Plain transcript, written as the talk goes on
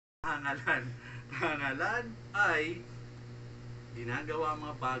Tangalan. Tangalan ay ginagawa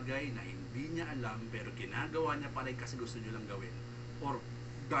mga bagay na hindi niya alam pero ginagawa niya pa rin kasi gusto niya lang gawin. Or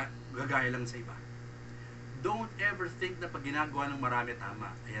gagaya lang sa iba. Don't ever think na pag ginagawa ng marami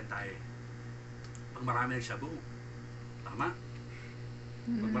tama. Ayan tayo. Pag marami nag-shabu, tama.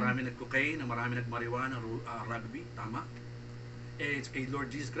 Pag marami nag-cocaine, marami nag-marijuana, rugby, tama. Kay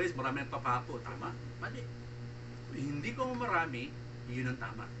Lord Jesus Christ, marami nagpapapo, tama. Mali. Hindi ko marami, yun ang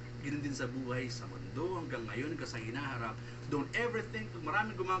tama. Ganun din sa buhay, sa mundo, hanggang ngayon, hanggang sa hinaharap. Don't ever think, pag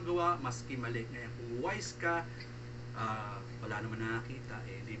marami gumagawa, maski mali. Ngayon, kung wise ka, wala naman nakakita,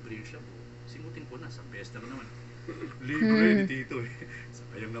 libre yung shabu. Singutin ko na, sa pesta naman. Libre ni Tito eh.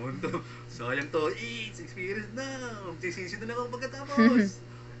 Sayang naman to. Sayang to. Experience na. Magsisisi na lang ako pagkatapos.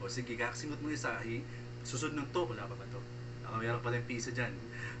 O sige, kakasingot mo isa. Susunod ng to. Wala pa ba to? Meron pala yung pisa dyan.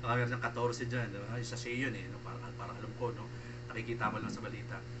 Meron ng 14 dyan. Sa siya yun eh. No? Parang alam ko, no? Nakikita mo lang sa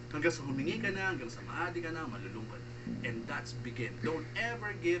balita. Hanggang sa humingi ka na, hanggang sa maadi ka na, malulung ka na. And that's begin. Don't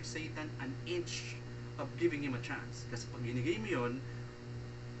ever give Satan an inch of giving him a chance. Kasi pag ginigay mo yun,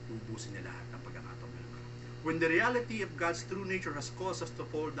 ubusin niya lahat ng pagkakataon. When the reality of God's true nature has caused us to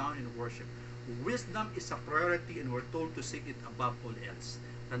fall down in worship, wisdom is a priority and we're told to seek it above all else.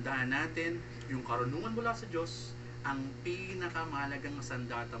 Tandaan natin, yung karunungan mula sa Diyos, ang pinakamahalagang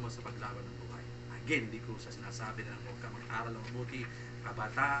sandata mo sa paglaban ng buhay. Again, hindi ko sa sinasabi na huwag ka mag-aral ng mabuti,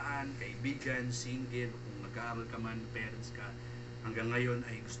 kabataan, kaibigan, single, kung nag-aaral ka man, parents ka, hanggang ngayon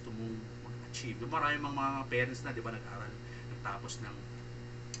ay gusto mong mag-achieve. Maraming mga parents na, di ba, nag-aral, nagtapos ng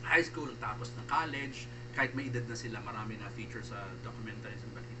high school, nagtapos ng college, kahit may edad na sila, marami na feature sa documentaries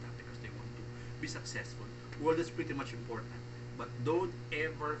and balita because they want to be successful. Well, that's pretty much important. But don't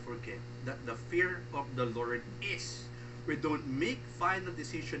ever forget that the fear of the Lord is we don't make final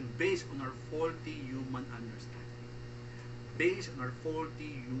decision based on our faulty human understanding. Based on our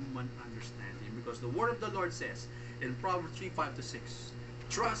faulty human understanding. Because the word of the Lord says in Proverbs 3:5-6,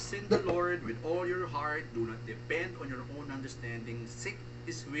 trust in the Lord with all your heart. Do not depend on your own understanding. Seek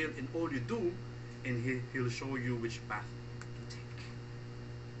His will in all you do, and He'll show you which path to take.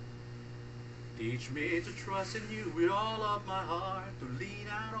 Teach me to trust in you with all of my heart, to lean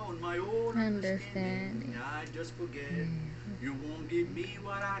out on my own understanding. I just forget, you won't give me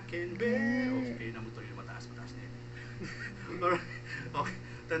what I can bear. Okay, naman ito yung mataas na yun. Alright, okay.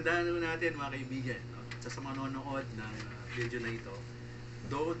 Tandaan naman natin mga kaibigan, no? Sa mga nanonood ng video na ito,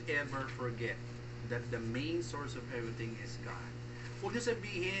 don't ever forget that the main source of everything is God. Huwag niyo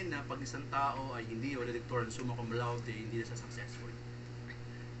sabihin na pag isang tao ay hindi valedictorian, summa cum laude, hindi na siya successful.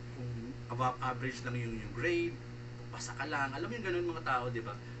 Kung above average lang yung grade, pasa ka lang. Alam mo yung ganun mga tao, di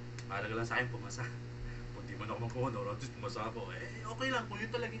ba? Mahalaga lang sa akin, pumasa. Kung di man ako magkuhon, or at least pumasa ako. Okay lang, kung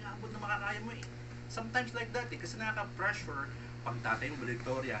yun talagang abot na makakaya mo eh. Sometimes like that eh, kasi nakaka-pressure pag tatay mo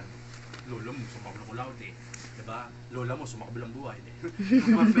valedictorian, lolo mo summa cum laude, di ba? Lola mo summa kabilang buhay.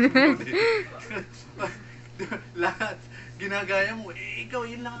 Lahat ginagaya mo, ikaw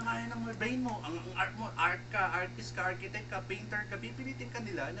yun lang ang kaya ng brain mo, ang art mo, art ka, artist ka, architect ka, painter ka, pipilitin ka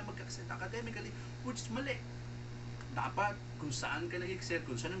nila na mag-excel academically, which is mali. Dapat kung saan ka nag-excel,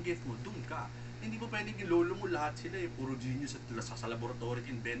 kung saan ang gift mo, dun ka. Hindi mo pwedeng ilolo mo lahat sila puro genius at sa laboratory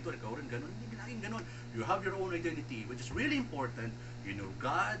inventor, ikaw rin ganun, hindi laging ganun. You have your own identity, which is really important. You know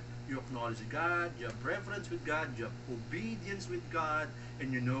God, you acknowledge God, you have reverence with God, you have obedience with God,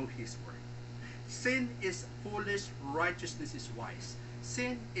 and you know His word. Sin is foolish, righteousness is wise.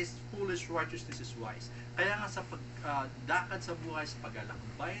 Sin is foolish, righteousness is wise. Kaya nga sa pagdakad sa buhay, sa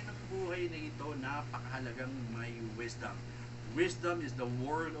paglalakbay ng buhay na ito, napakahalagang may wisdom. Wisdom is the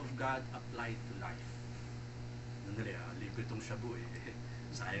word of God applied to life. Nandali libre itong shabu eh.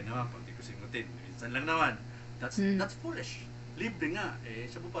 Sayang naman, pag di ko singutin. Minsan lang naman. That's foolish. Libre nga.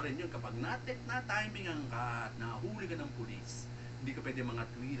 Shabu pa rin yun. Kapag na-timing ka at nahuli ka ng pulis, hindi ka pwede mga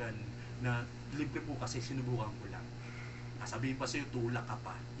tuwiran na libre po kasi sinubukan ko lang. Sabihin pa sa'yo, tulak ka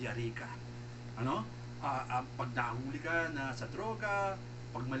pa, yari ka. Ano? Pag nahuli ka na sa droga,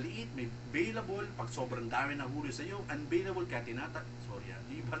 pag maliit, may bailable, pag sobrang dami na huli sa'yo, unbailable, kaya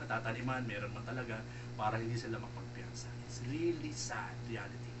di ba natataniman, meron man talaga, para hindi sila mapagpiyansa. It's really sad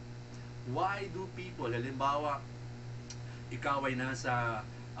reality. Why do people, halimbawa, ikaw ay nasa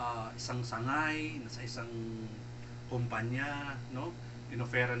isang sangay, nasa isang kumpanya, no?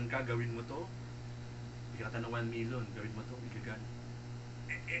 Inoferan ka, gawin mo to, bigatan ng 1 million, gawin mo to, igagan.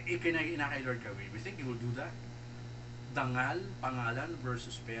 Ikinakay Lord gawin. We think He will do that? Dangal, pangalan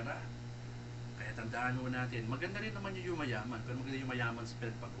versus pera. Kaya tandaan mo natin, maganda rin naman yung mayaman, pero maganda yung mayaman sa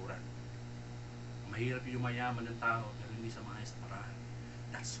pinagpaguran. Mahirap yung mayaman ng tao, pero hindi sa maayos na paraan.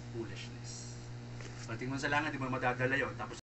 That's foolishness. Pagtingin mo sa langit, di mo madadala yun, tapos